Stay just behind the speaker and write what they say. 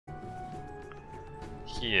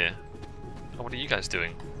here. Oh, what are you guys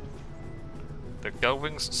doing? The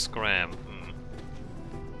Gullwings scram.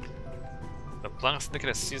 The Blanc Syndicate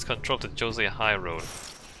has seized control of the Jose High Road.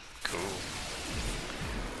 Cool.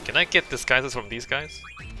 Can I get disguises from these guys?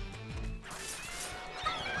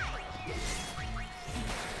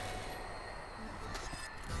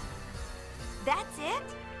 That's it?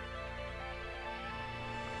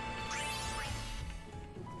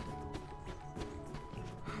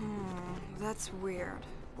 That's weird.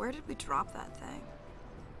 Where did we drop that thing?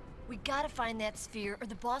 We gotta find that sphere or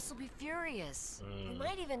the boss will be furious. We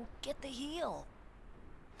might even get the heel.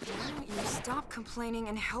 Why don't you stop complaining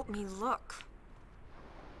and help me look?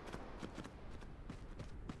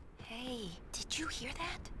 Hey, did you hear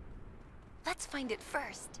that? Let's find it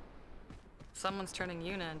first. Someone's turning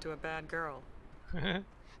Yuna into a bad girl.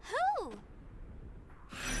 Who?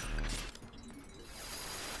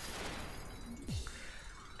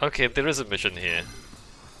 Okay, there is a mission here.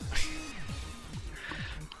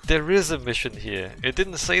 There is a mission here. It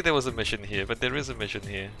didn't say there was a mission here, but there is a mission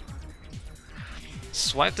here.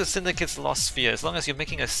 Swipe the Syndicate's lost sphere. As long as you're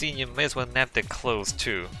making a scene, you may as well nab their clothes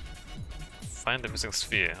too. Find the missing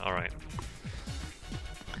sphere. Alright.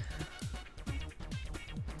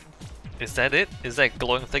 Is that it? Is that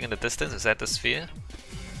glowing thing in the distance? Is that the sphere?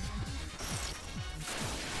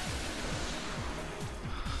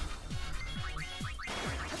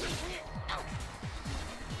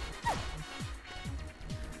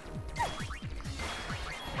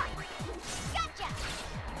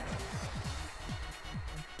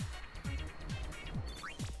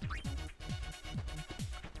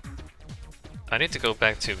 I need to go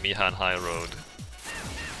back to Mihan High Road.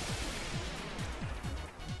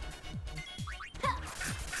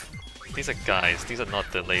 These are guys, these are not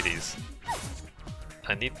the ladies.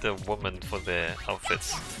 I need the woman for their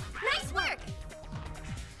outfits. Nice work!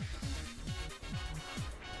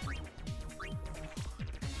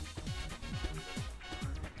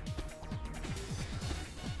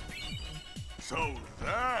 So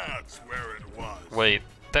that's where it was. Wait,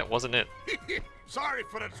 that wasn't it. Sorry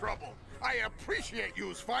for the trouble. I appreciate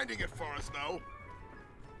yous finding it for us, though.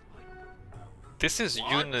 This is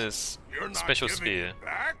What? Yuna's You're not special giving sphere. it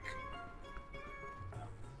back?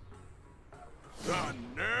 The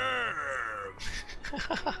nerve!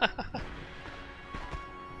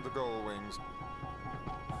 The gull wings.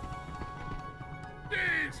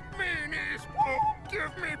 These meanies won't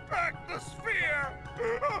give me back the sphere!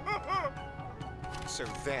 So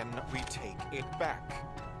then we take it back.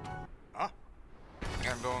 Huh?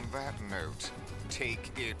 And on that note,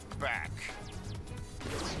 take it back.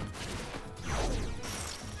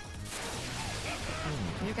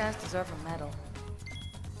 You guys deserve a medal.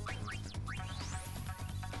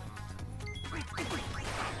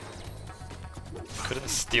 Couldn't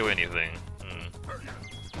steal anything.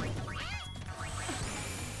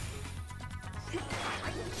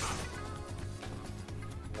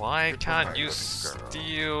 Why can't you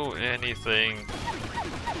steal anything?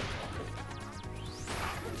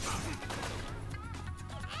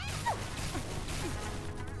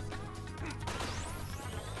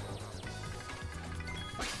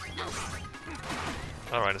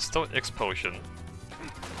 Alright, it's still X potion.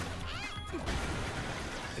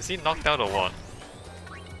 Is he knocked out or what?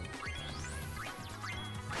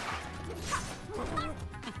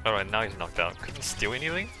 Alright, now he's knocked out. Couldn't steal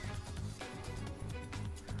anything?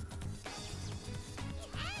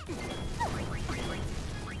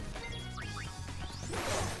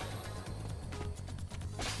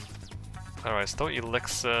 Alright, still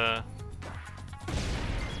elixir.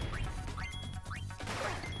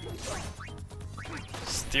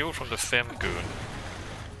 Steal from the Femgoon.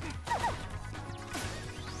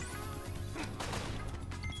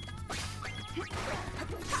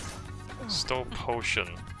 Stole potion.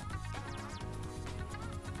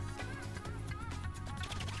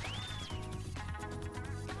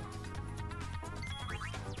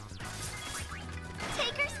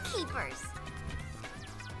 Takers keepers.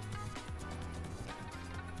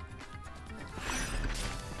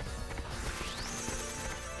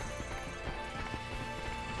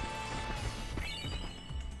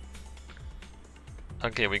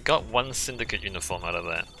 Okay, we got one Syndicate uniform out of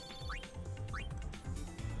that.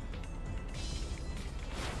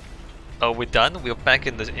 Oh, we're done? We're back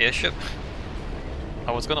in the airship?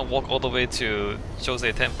 I was gonna walk all the way to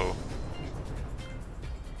Jose Temple.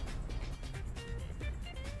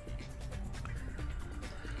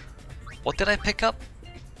 What did I pick up?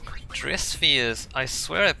 Dress spheres. I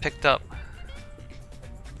swear I picked up.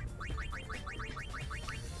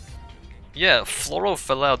 Yeah, Floral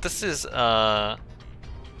fell out. This is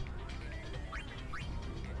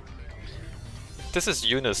This is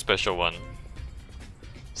Yuna's special one.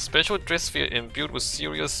 Special dress sphere imbued with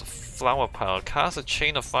serious flower power. Cast a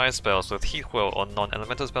chain of fire spells with heat whirl or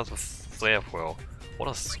non-elemental spells with flare whirl. What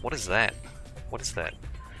is that? What is that?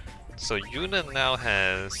 So Yuna now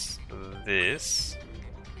has this.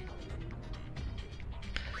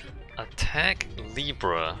 Attack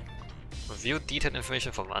Libra. View detailed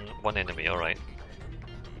information from one enemy, alright.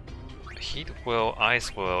 Heat whirl,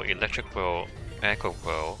 ice whirl, electric whirl, echo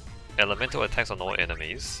whirl. Elemental attacks on all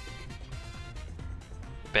enemies.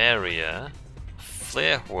 Barrier.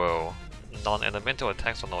 Flare whirl. Non-elemental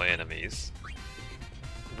attacks on all enemies.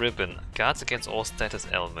 Ribbon. Guards against all status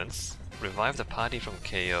elements. Revive the party from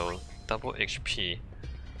KO. Double HP.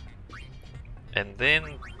 And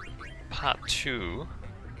then part 2.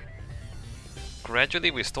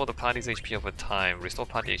 Gradually restore the party's HP over time. Restore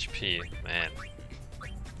party HP. Man.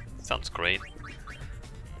 Sounds great.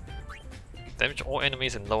 Damage all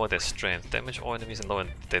enemies and lower their strength. Damage all enemies and lower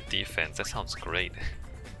their defense. That sounds great.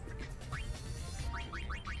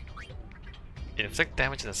 Inflict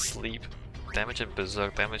damage in sleep. Damage in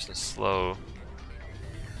berserk. Damage in slow.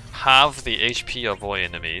 Halve the HP of all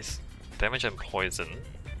enemies. Damage and poison.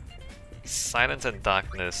 Silence and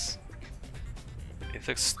darkness.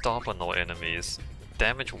 Inflict stop on all enemies.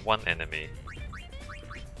 Damage one enemy.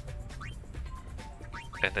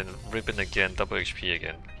 And then ribbon again, double HP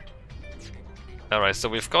again. Alright, so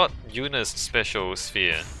we've got Yuna's special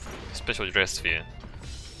sphere. Special dress sphere.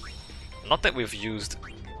 Not that we've used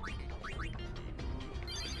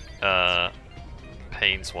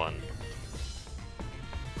Pain's one.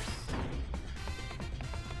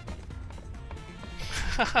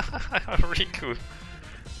 Riku.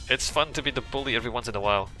 It's fun to be the bully every once in a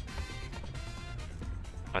while.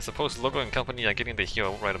 I suppose Logo and company are getting the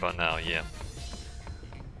hero right about now, yeah.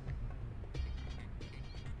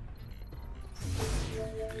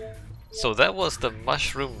 So that was the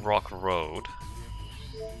Mushroom Rock Road.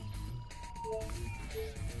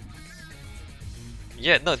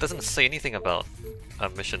 Yeah, no, it doesn't say anything about a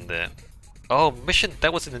mission there. Oh, mission,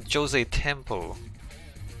 that was in the Jose Temple.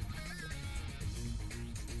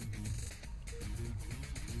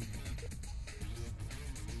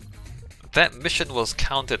 That mission was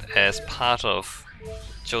counted as part of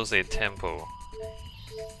Jose Temple.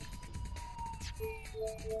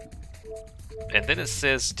 And then it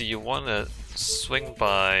says, do you want to swing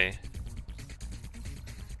by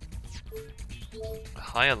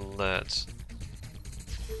high alert?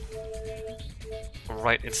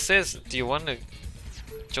 Right, it says, do you want to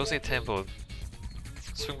Jose Temple,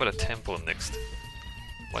 swing by the temple next.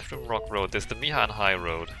 Mushroom Rock Road, there's the Mihan High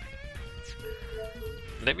Road.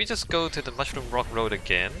 Let me just go to the Mushroom Rock Road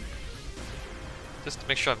again, just to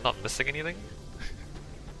make sure I'm not missing anything.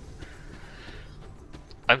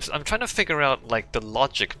 I'm trying to figure out like the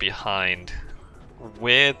logic behind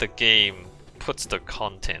where the game puts the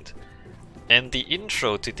content, and the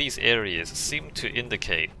intro to these areas seem to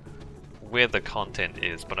indicate where the content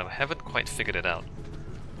is, but I haven't quite figured it out.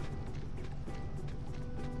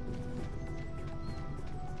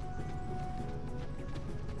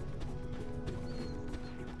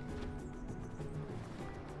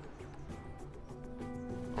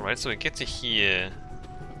 Alright, so we get to here.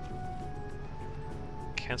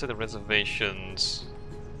 Cancel the reservations.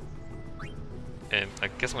 And I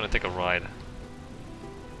guess I'm gonna take a ride.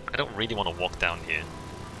 I don't really want to walk down here.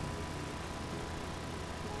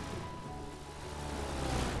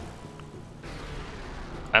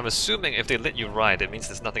 I'm assuming if they let you ride, it means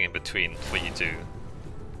there's nothing in between for you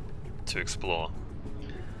to explore.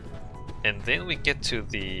 And then we get to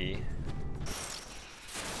the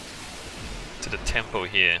temple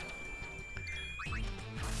here.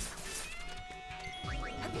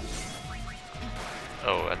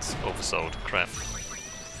 Oh, that's oversold. Crap.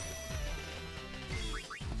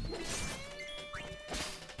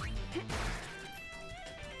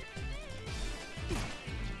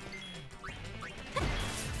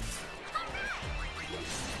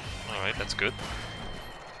 Alright, that's good.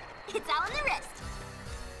 It's all in the wrist.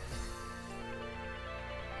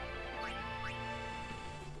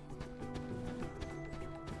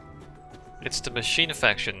 It's the machine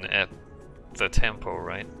faction at the temple,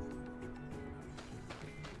 right?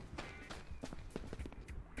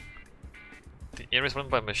 The area is run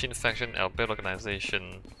by Machine Faction, Alberta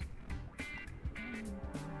organization.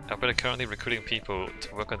 Alberta currently recruiting people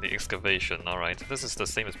to work on the excavation. Alright, this is the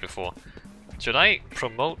same as before. Should I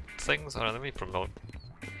promote things? Alright, let me promote.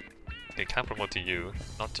 Okay, can't promote to you.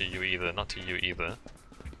 Not to you either, not to you either.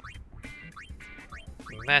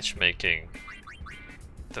 Matchmaking.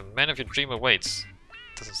 The man of your dream awaits.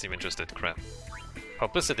 Doesn't seem interested, crap.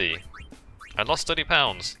 Publicity. I lost 30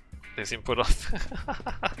 pounds. They seem put off.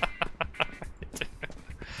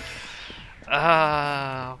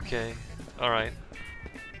 Ah, okay. Alright.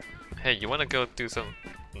 Hey, you wanna go do some...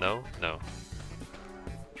 No? No.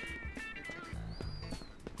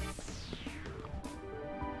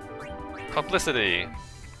 Publicity!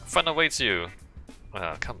 Fun awaits you!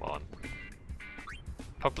 Ah, come on.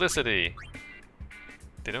 Publicity!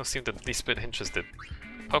 They don't seem the least bit interested.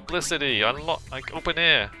 Publicity! Unlock, like open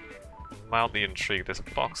air! Mildly intrigued. There's a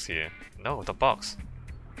box here. No, the box.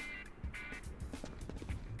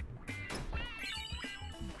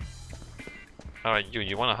 Alright,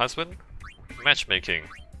 you want a husband? Matchmaking.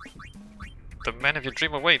 The man of your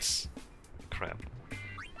dream awaits! Crap.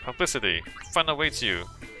 Publicity. Fun awaits you.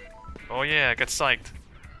 Oh yeah, get psyched.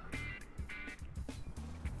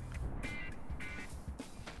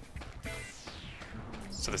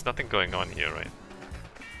 So there's nothing going on here, right?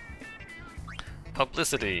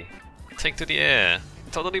 Publicity. Take to the air.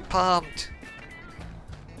 Totally pumped.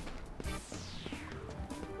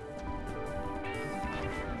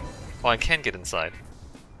 Oh, I can get inside.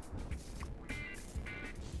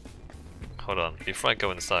 Hold on, before I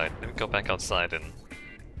go inside, let me go back outside and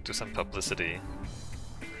do some publicity.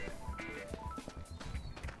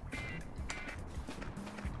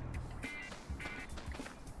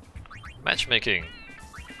 Matchmaking.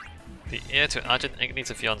 The heir to Argent Ink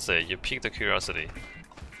needs a fiancé. You piqued the curiosity.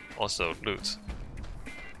 Also, loot.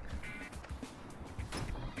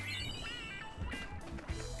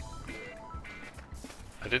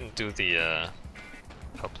 I didn't do the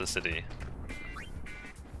publicity.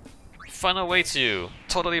 Fun awaits you!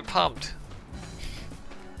 Totally pumped!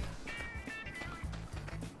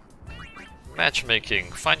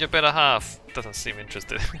 Matchmaking. Find your better half! Doesn't seem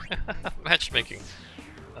interested. Matchmaking.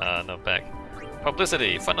 No, back.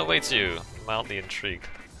 Publicity. Fun awaits you! Mildly intrigued.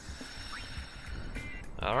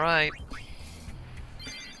 Alright.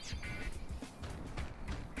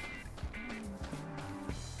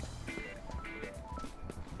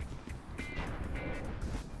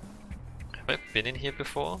 Have I been in here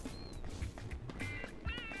before?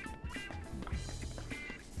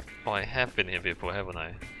 Oh, I have been here before, haven't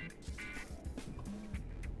I?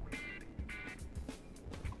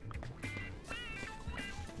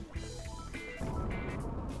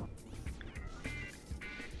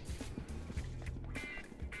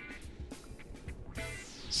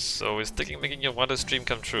 So is digging making your wildest dream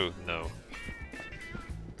come true? No.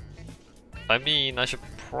 I mean, I should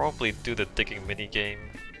probably do the digging minigame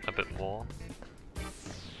a bit more.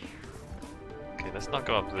 Okay, let's not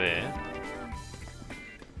go up there.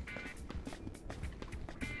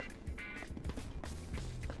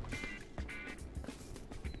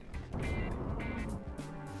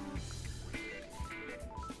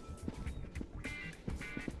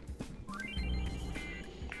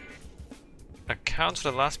 Accounts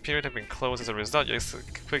for the last period have been closed. As a result, your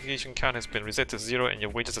expectation count has been reset to 0 and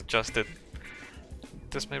your wages adjusted.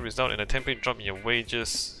 This may result in a temporary drop in your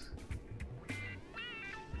wages.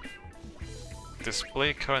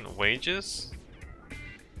 Display current wages?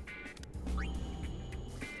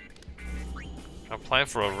 Apply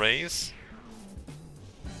for a raise?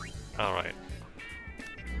 Alright.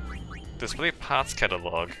 Display parts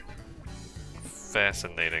catalog.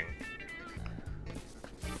 Fascinating.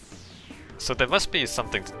 So there must be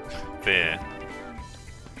something there.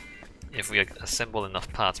 If we assemble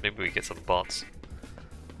enough parts, maybe we get some bots.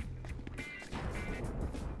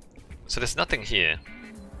 So there's nothing here.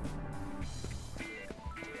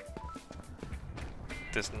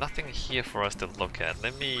 There's nothing here for us to look at.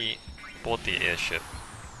 Let me board the airship.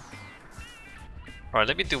 Alright,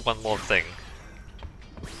 let me do one more thing.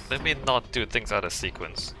 Let me not do things out of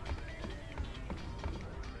sequence.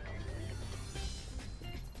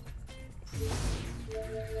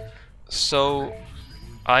 So,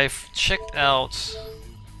 I've checked out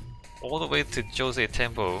all the way to Jose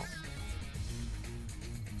Tempo.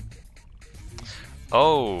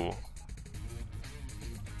 Oh!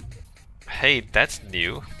 Hey, that's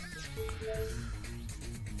new.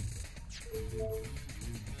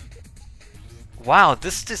 Wow,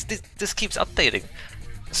 this keeps updating.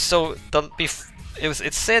 So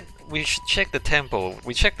it said we should check the tempo.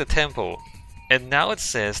 We checked the tempo, and now it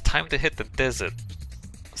says time to hit the desert.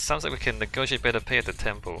 Sounds like we can negotiate better pay at the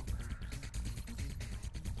temple.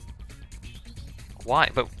 Why?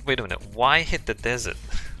 But wait a minute, why hit the desert?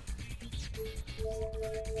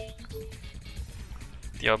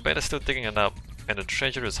 The Arbet is still digging it up, and the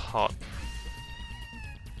treasure is hot.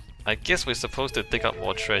 I guess we're supposed to dig up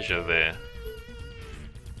more treasure there.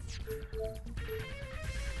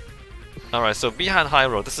 Alright, so behind High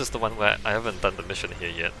Road, this is the one where I haven't done the mission here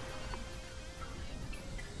yet.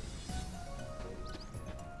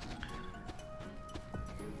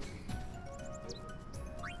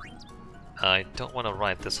 I don't want to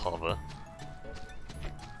ride this hover.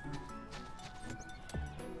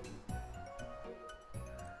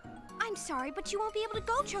 I'm sorry, but you won't be able to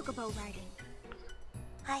go chocobo riding.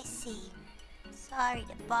 I see. Sorry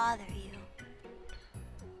to bother you.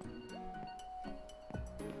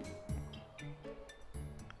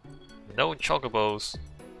 No chocobos.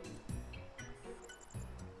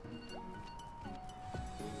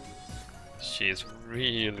 She's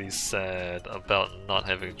really sad about not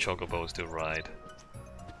having chocobos to ride.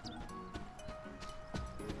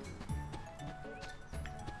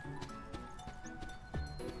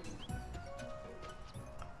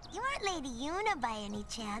 You aren't Lady Yuna by any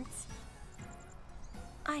chance?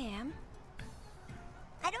 I am.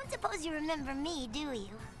 I don't suppose you remember me, do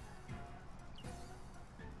you?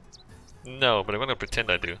 No, but I'm gonna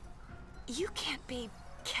pretend I do. You can't be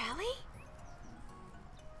Callie?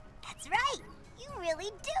 That's right. You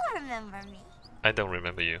really do remember me. I don't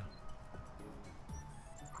remember you.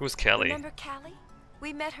 Who's Kelly? Remember Callie?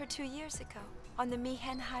 We met her 2 years ago on the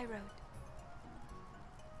Mihen High Road.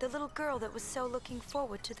 The little girl that was so looking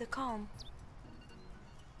forward to the calm.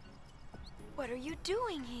 What are you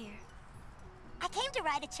doing here? I came to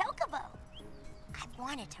ride a chocobo. I've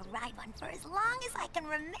wanted to ride one for as long as I can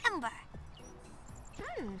remember.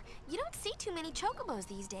 You don't see too many chocobos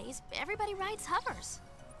these days. Everybody rides hovers.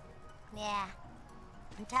 Yeah.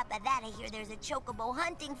 On top of that, I hear there's a chocobo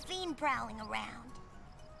hunting fiend prowling around.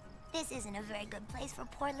 This isn't a very good place for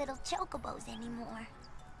poor little chocobos anymore.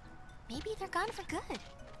 Maybe they're gone for good.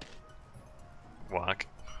 Walk.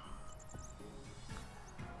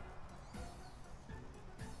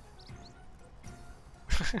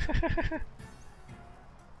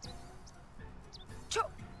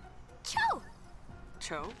 Cho!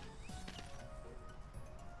 Cho?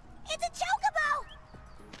 It's a chocobo!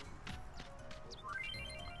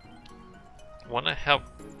 Wanna help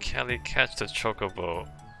Kelly catch the chocobo.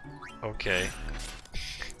 Okay.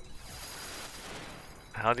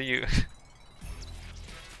 How do you...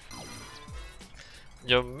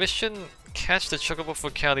 Your mission, catch the chocobo for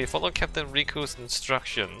Kelly, follow Captain Riku's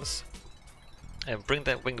instructions, and bring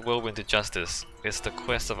that winged whirlwind to justice. It's the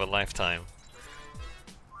quest of a lifetime.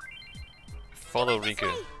 Follow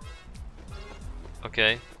Riku.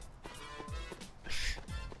 Okay.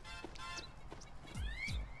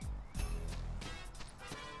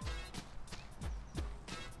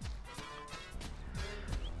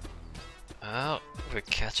 Oh, we're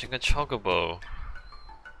catching a chocobo.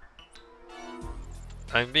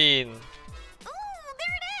 I mean... Ooh,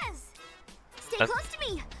 there it is! Stay That- close to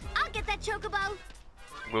me! I'll get that chocobo!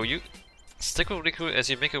 Will you? Stick with Riku as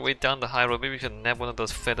you make your way down the high road. Maybe you can nab one of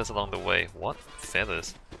those feathers along the way. What?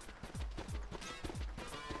 Feathers?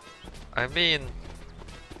 I mean...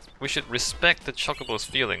 We should respect the chocobo's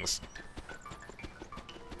feelings.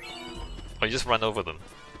 Or you just run over them.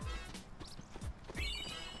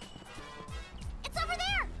 It's over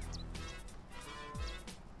there!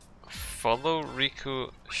 Follow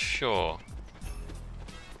Riku, sure.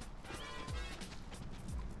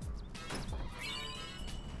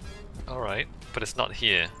 Alright, but it's not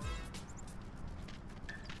here.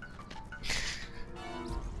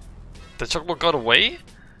 The chocobo got away?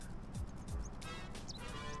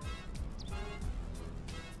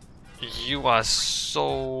 You are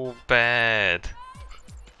so bad.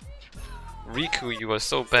 Riku, you are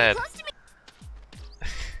so bad. Close to me!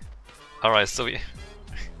 Alright, so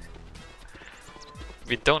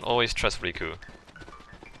we don't always trust Riku.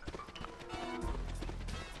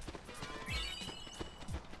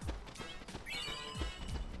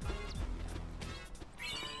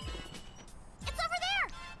 It's over there!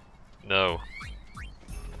 No.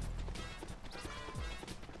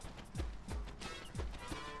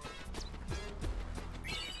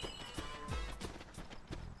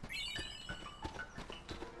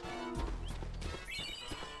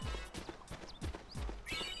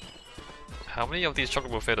 How many of these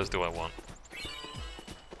chocobo feathers do I want?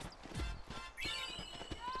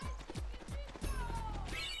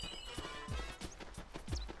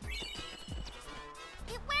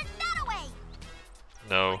 It went that away!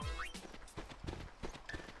 No.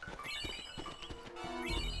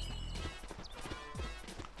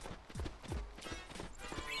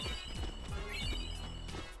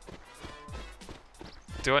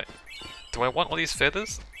 Do I want all these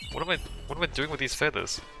feathers? What am I doing with these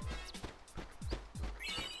feathers?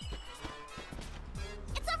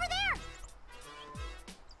 It's over there!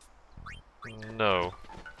 No.